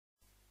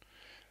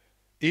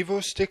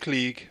Evostik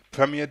League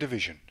Premier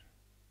Division.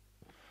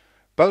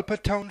 Belper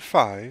Town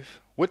 5,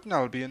 Witton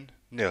Albion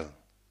 0.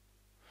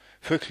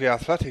 Firkley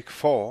Athletic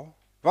 4,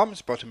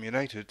 Ramsbottom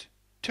United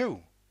 2.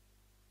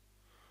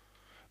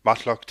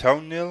 Matlock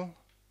Town 0,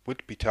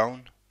 Whitby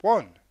Town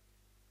 1.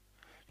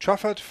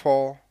 Trafford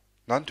 4,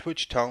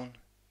 Nantwich Town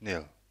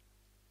 0.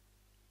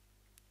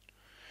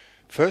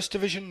 First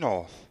Division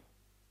North.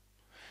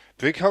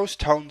 Brighouse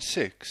Town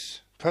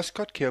 6,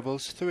 Prescott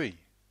Cables 3.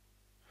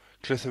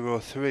 Clitheroe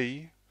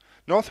 3,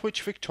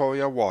 Northwich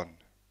Victoria 1.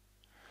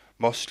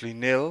 Mossley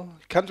 0,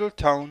 Kendal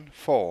Town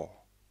 4.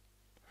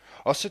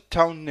 Ossett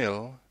Town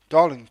 0,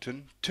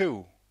 Darlington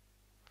 2.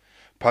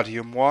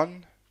 Padiham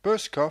 1,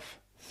 Burscough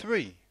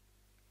 3.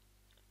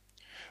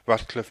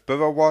 Ratcliffe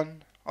Borough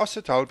 1,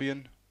 Ossett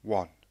Albion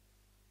 1.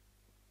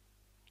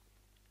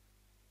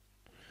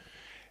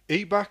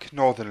 Ebac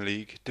Northern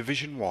League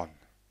Division 1.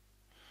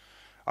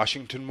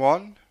 Ashington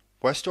 1,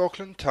 West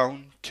Auckland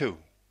Town 2.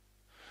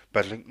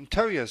 Bedlington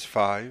Terriers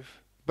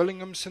 5,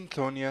 Billingham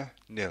Synthonia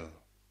 0.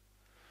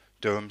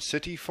 Durham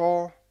City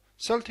 4,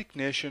 Celtic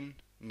Nation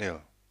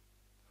 0.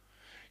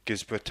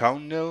 Gisborough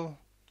Town 0,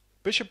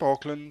 Bishop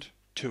Auckland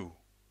 2.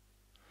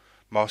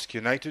 Marske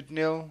United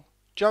 0,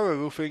 Jarrow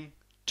Roofing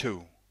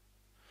 2.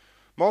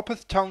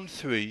 Morpeth Town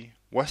 3,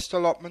 West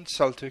Allotment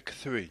Celtic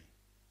 3.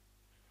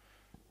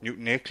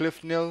 Newton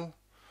Aycliffe 0,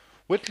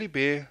 Whitley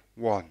Bay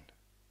 1.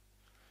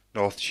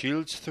 North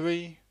Shields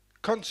 3,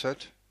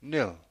 Concert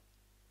 0.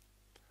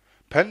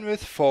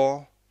 Penrith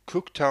 4,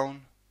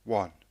 Cooktown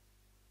 1.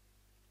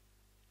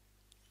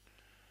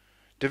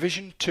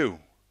 Division 2.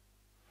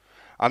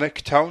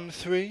 Alnwick Town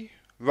 3,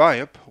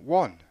 Ryop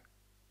 1.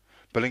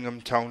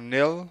 Billingham Town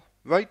 0,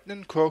 Wrighton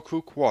and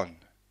Crowcrook 1.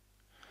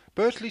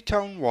 Birtley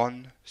Town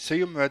 1,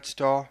 Seaham Red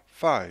Star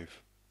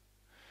 5.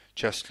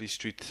 Chesley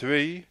Street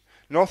 3,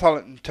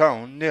 Northallerton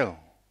Town 0.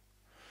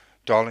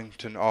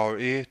 Darlington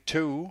RA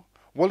 2,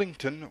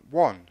 Wellington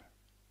 1.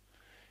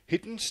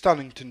 Hitton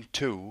Stannington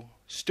 2,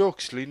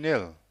 Stokesley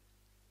 0.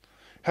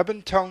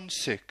 Hebburn Town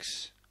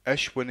 6,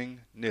 Eschwinning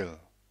 0.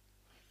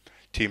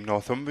 Team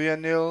Northumbria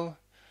 0,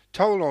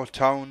 Towelaw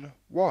Town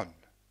 1.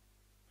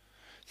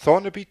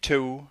 Thornaby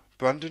 2,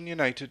 Brandon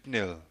United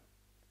 0.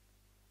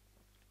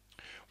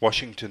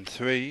 Washington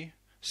 3,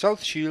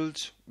 South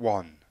Shields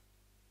 1.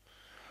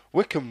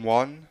 Wickham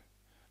 1,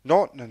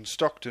 Norton and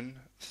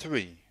Stockton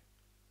 3.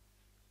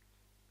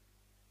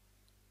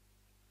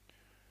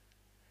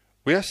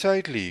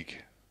 Wearside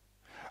League.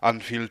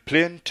 Anfield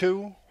Plain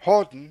 2,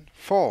 Horden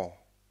 4.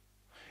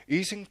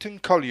 Easington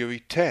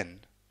Colliery 10,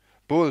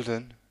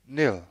 Bolden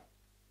 0.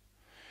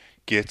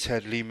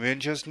 Gateshead Leam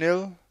Rangers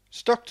 0,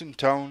 Stockton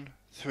Town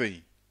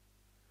 3.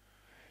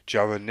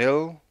 Jarrow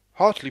 0,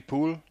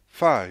 Hartlepool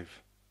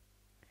 5.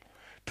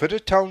 Pridder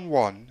Town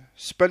 1,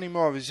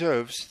 Spennymoor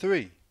Reserves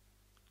 3.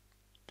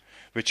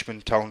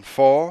 Richmond Town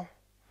 4,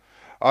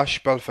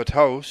 Ash Belford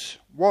House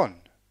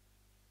 1.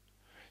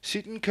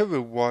 Seaton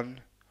Carew 1,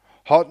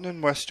 Harton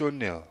and Westoe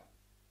 0.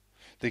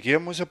 The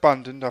game was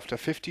abandoned after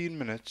 15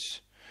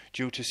 minutes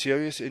due to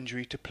serious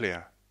injury to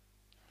player.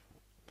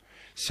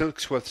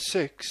 Silksworth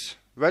 6,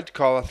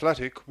 Redcar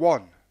Athletic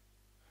 1.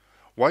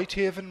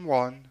 Whitehaven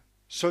 1,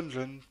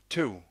 Sunderland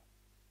 2.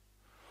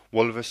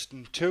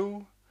 Wolverston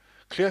 2,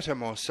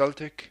 Cleartermore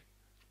Celtic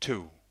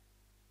 2.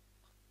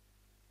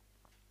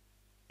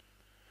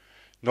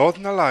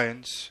 Northern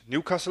Alliance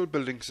Newcastle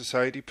Building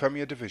Society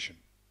Premier Division.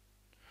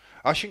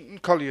 Ashington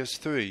Colliers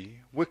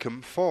 3,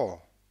 Wickham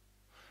 4.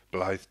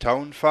 Blythe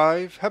Town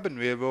 5, Hebburn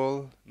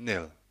Railroll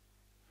 0.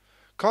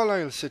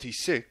 Carlisle City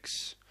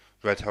 6,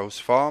 Red House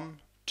Farm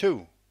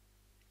 2.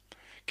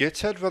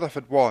 Gateshead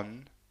Rutherford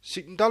 1,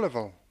 Seaton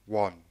Delaval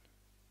 1.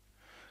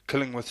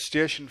 Killingworth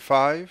Station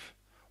 5,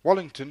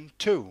 Wallington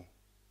 2.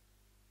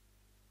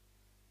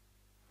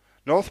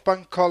 North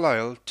Bank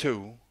Carlisle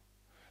 2,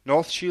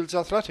 North Shields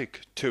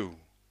Athletic 2.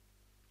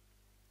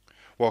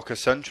 Walker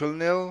Central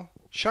 0,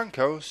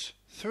 Shankhouse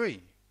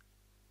 3.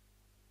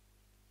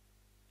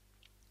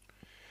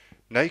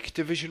 Nike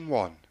Division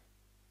 1.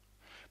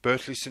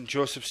 Birtley St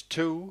Joseph's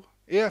 2,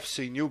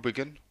 AFC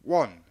Newbiggin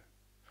 1.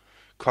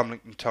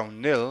 Cromlington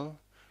Town 0,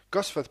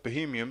 Gosforth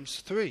Bohemians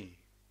 3.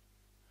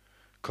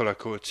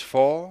 Cullercoats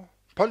 4,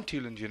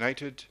 Ponteland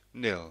United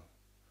 0.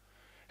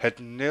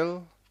 Headon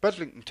 0,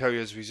 Bedlington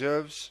Terriers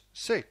Reserves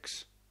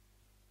 6.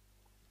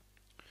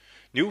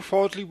 New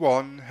Fordley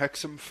 1,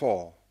 Hexham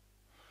 4.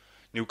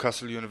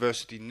 Newcastle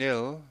University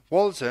 0,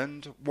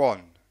 Wallsend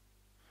 1.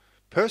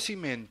 Percy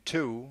Main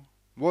 2,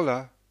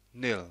 Wooler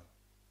 0.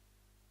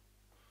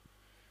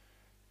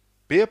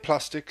 Beer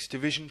Plastics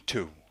Division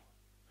 2.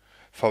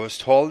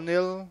 Forest Hall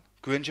 0,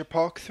 Granger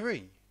Park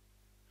 3.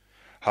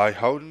 High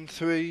Howden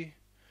 3,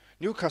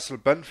 Newcastle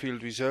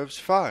Benfield Reserves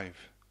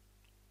 5.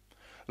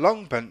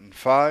 Long Benton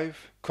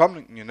 5,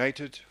 Cromlington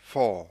United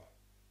 4.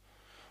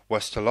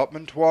 West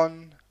Allotment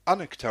 1,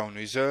 Alnwick Town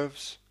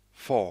Reserves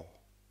 4.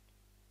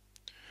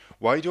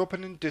 Wide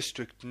Open in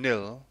District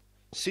 0,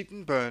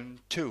 Seaton Burn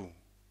 2.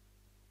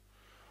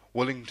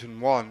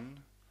 Wellington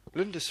 1,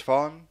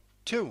 Lindisfarne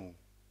 2.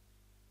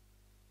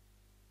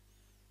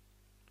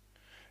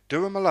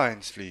 Durham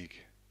Alliance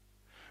League.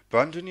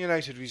 Brandon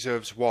United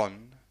Reserves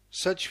 1,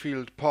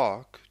 Sedgefield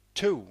Park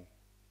 2.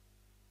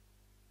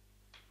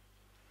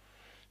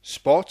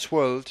 Sports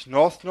World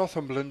North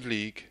Northumberland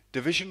League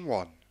Division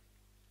 1.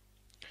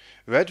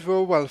 Red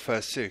Row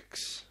Welfare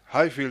 6,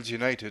 Highfields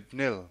United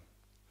 0.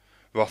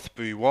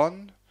 Rothbury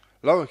 1,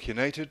 Lowick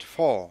United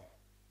 4.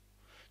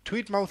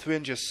 Tweedmouth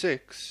Rangers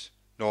 6,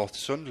 North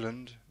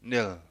Sunderland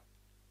 0.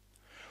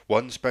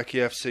 Wansbecky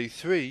FC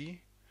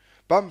 3,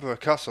 Bamborough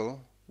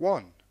Castle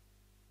 1.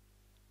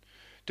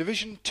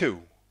 Division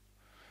 2.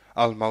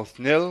 Almouth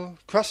 0,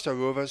 Craster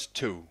Rovers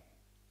 2.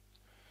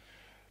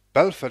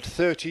 Belford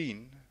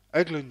 13,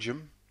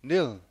 Eglingham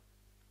 0.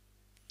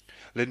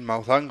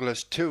 Lynmouth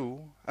Anglers 2,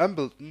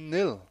 Embleton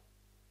 0.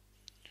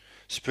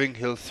 Spring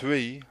Hill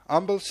 3,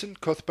 Ambleston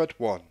Cuthbert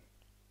 1.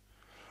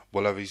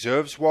 Wooler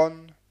Reserves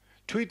 1,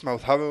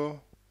 Tweedmouth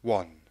Harrow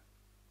 1.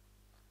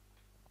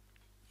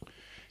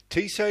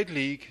 Teeside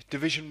League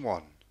Division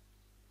 1.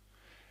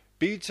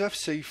 Beeds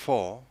FC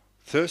 4,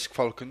 Thirsk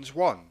Falcons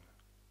 1.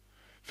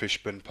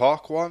 Fishburn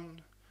Park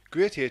 1,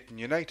 Great Ayton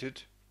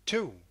United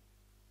 2.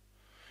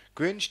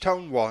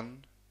 Grangetown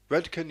 1,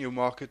 Redcar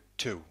Newmarket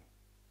 2.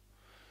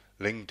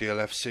 Lingdale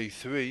FC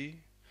 3,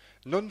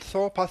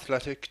 Nunthorpe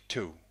Athletic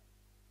 2.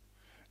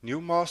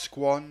 Newmarsk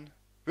 1,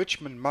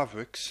 Richmond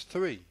Mavericks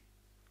 3.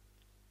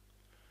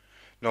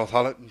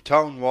 Northallerton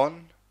Town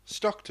 1,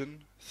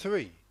 Stockton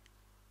 3.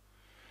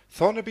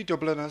 Thornaby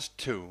Dubliners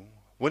 2,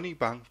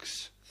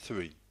 Winniebanks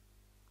 3.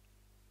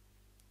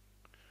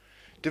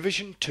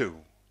 Division 2.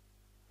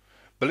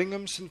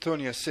 Billingham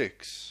Synthonia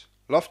 6,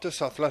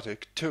 Loftus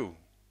Athletic 2.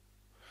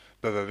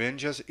 Borough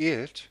Rangers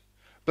 8,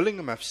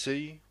 Billingham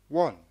FC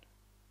 1.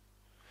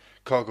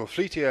 Cargo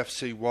Fleet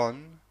FC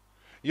 1,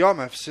 Yarm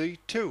FC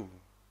 2.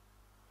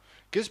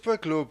 Gisborough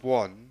Globe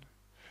 1,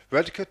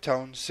 Redcar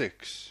Town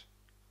 6.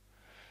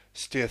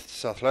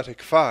 Staiths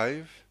Athletic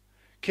 5,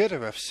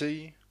 Cater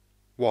FC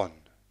 1.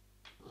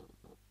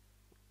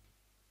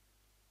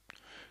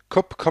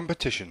 Cup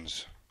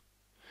competitions.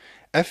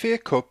 FA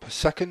Cup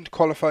second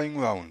qualifying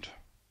round.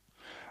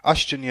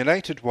 Ashton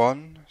United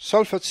 1,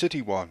 Salford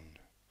City 1.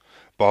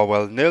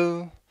 Barwell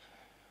 0,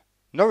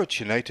 Norwich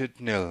United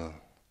 0.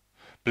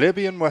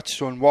 Blaby and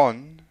Whetstone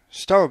 1,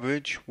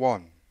 Stourbridge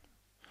 1.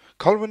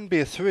 Colwyn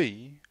Bay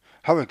 3,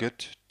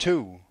 Harrogate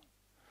 2.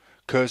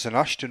 Curzon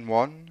Ashton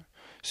 1,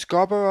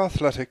 Scarborough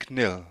Athletic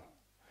 0.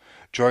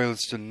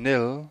 Droylsden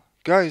 0,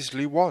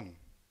 Guiseley 1.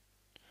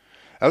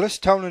 Ellis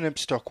Town and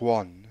Ibstock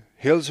 1,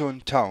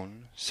 Halezone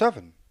Town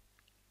 7.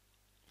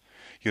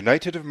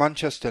 United of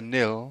Manchester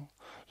 0,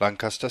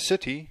 Lancaster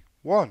City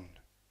 1.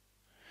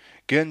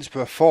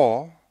 Gainsborough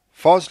 4,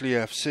 Farsley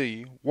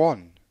FC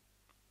 1.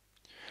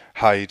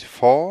 Hyde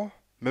 4,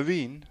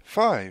 Marine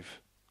 5.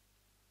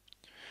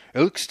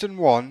 Ilkeston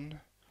 1,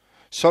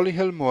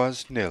 Solihull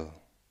Moors 0.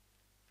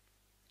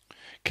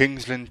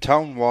 Kingsland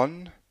Town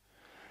 1,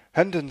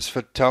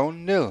 Hendonsford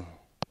Town 0.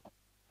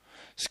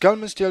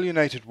 Skelmersdale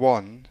United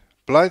 1,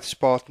 Blythe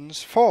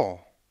Spartans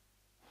 4.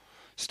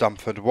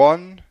 Stamford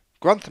 1,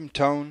 Grantham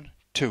Town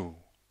 2.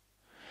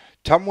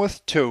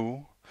 Tamworth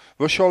 2,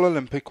 Rushall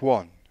Olympic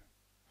 1.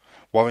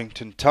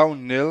 Warrington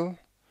Town 0,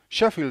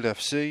 Sheffield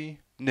FC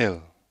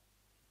 0.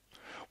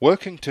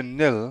 Workington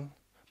 0,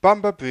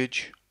 Bamber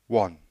Bridge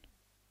 1.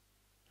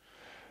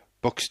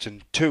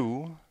 Buxton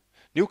 2,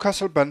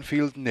 Newcastle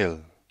Benfield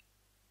 0.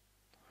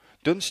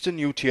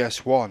 Dunstan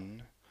UTS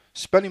 1,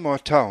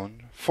 Spennymoor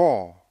Town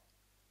 4.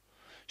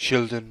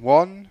 Shildon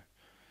 1,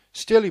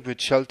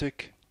 Stalybridge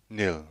Celtic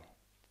 0.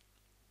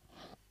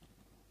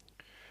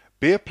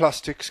 Bay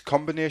Plastics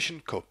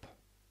Combination Cup.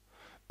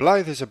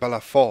 Blythe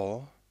Isabella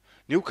 4,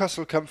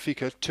 Newcastle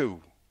Camfica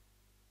 2.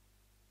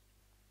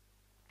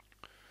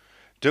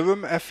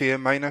 Durham FA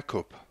Minor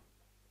Cup.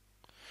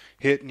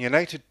 Hayton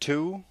United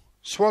 2,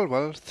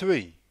 Swalwell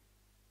 3.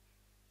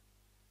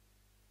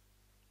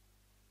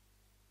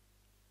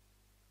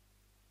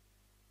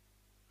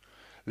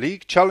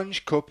 League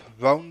Challenge Cup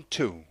Round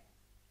 2.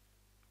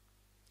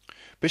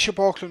 Bishop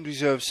Auckland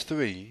Reserves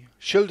 3,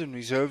 Shildon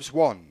Reserves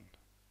 1.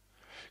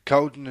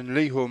 Cowden and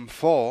Leholm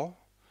 4,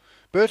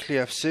 Bertley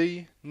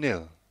FC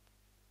 0.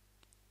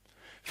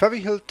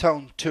 Ferryhill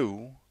Town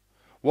 2,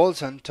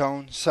 Wallsend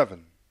Town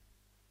 7.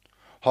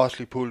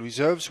 Hartlepool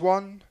Reserves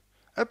 1,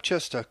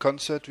 Ebchester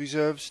Concert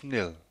Reserves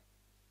 0.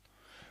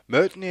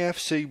 Merton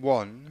AFC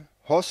 1,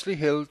 Horsley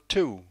Hill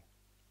 2.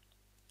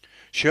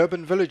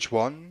 Sherburn Village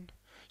 1,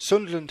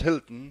 Sunderland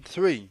Hilton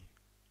 3.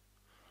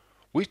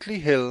 Wheatley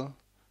Hill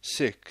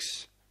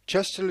 6,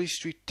 Chesterley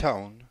Street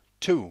Town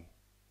 2.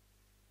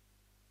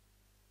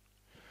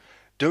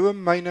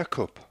 Durham Minor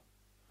Cup.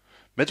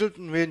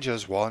 Middleton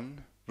Rangers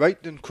 1,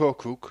 Brighton and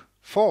Crowcrook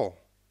 4.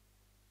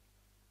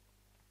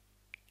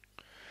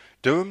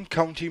 Durham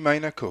County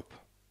Minor Cup.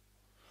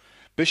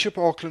 Bishop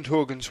Auckland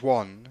Hogans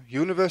 1,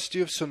 University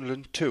of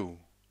Sunderland 2.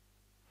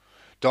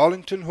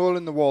 Darlington Hole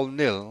in the Wall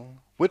 0,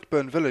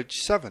 Whitburn Village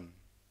 7.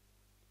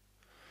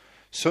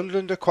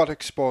 Sunderland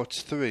Aquatic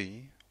Sports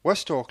 3,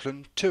 West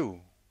Auckland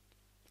 2.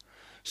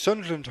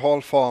 Sunderland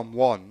Hall Farm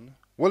 1,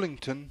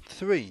 Wellington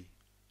 3.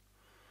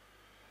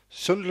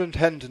 Sunderland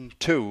Hendon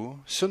 2,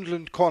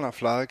 Sunderland Corner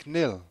Flag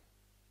 0.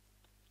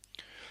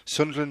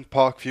 Sunderland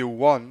Parkview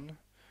 1,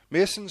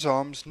 Mason's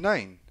Arms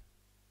 9.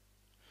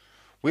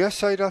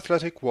 Wearside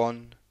Athletic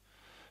 1,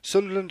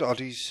 Sunderland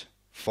Oddies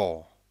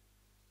 4.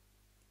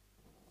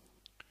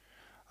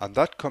 And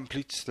that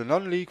completes the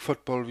non-league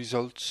football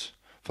results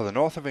for the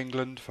North of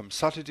England from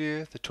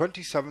Saturday the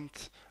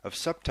 27th of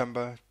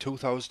September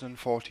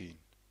 2014.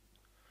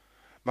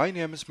 My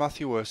name is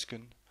Matthew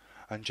Erskine,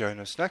 and join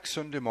us next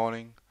Sunday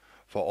morning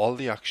for all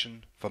the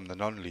action from the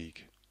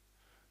non-league.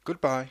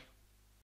 Goodbye.